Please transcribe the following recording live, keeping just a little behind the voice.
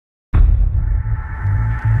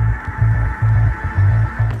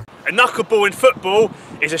A knuckleball in football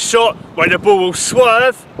is a shot where the ball will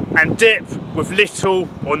swerve and dip with little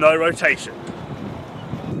or no rotation.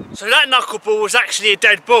 So that knuckleball was actually a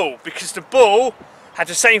dead ball because the ball had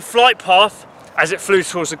the same flight path as it flew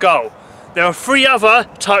towards the goal. There are three other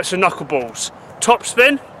types of knuckleballs.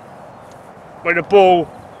 Topspin, where the ball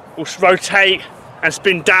will rotate and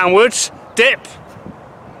spin downwards. Dip,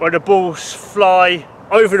 where the balls fly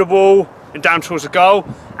over the wall and down towards the goal.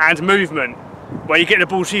 And movement, where you get the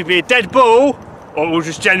ball to either be a dead ball or it will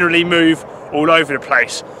just generally move all over the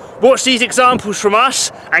place. Watch these examples from us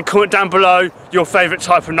and comment down below your favourite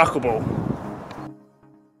type of knuckleball.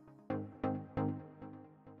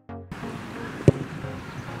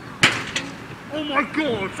 Oh my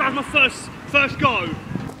god, that was my first go.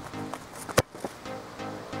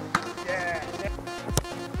 Yeah. Yeah.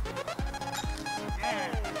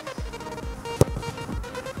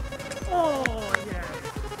 Oh yeah.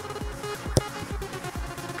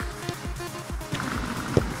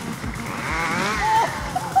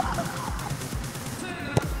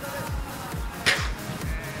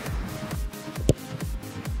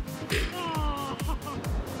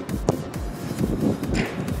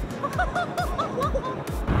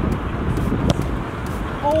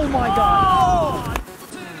 Oh my god!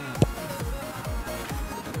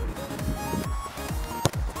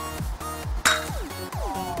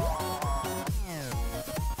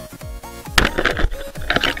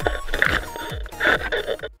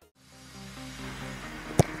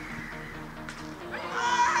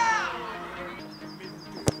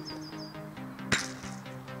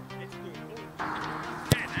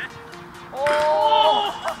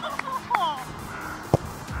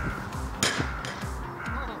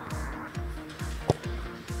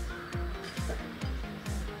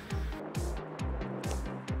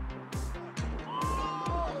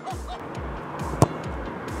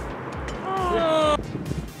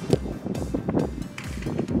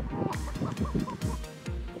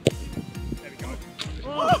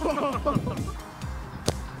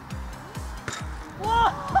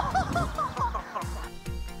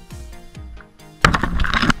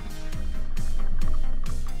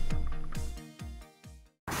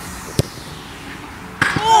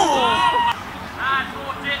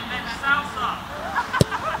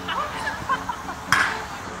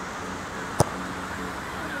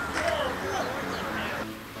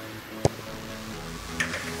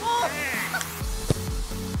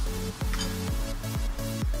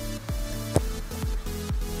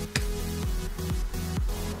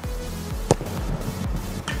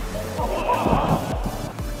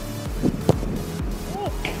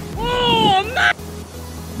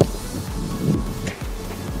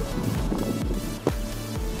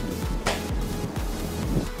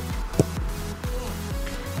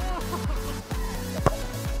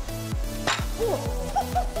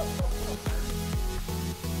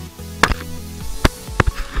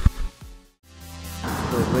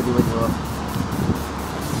 Ready when you are.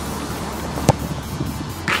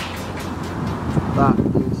 That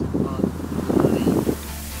is unbelievable.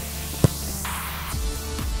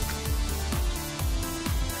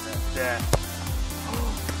 Yeah.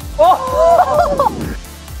 Oh!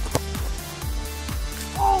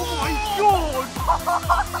 Oh my god!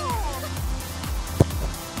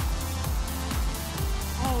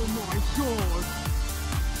 Oh my god!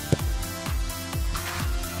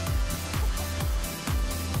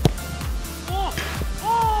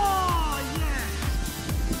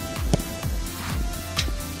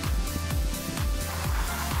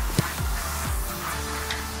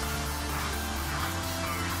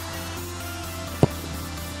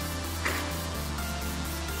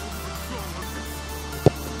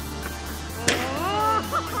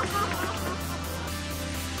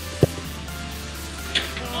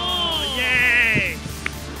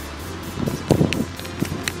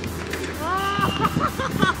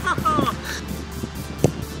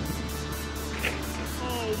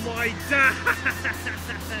 My days!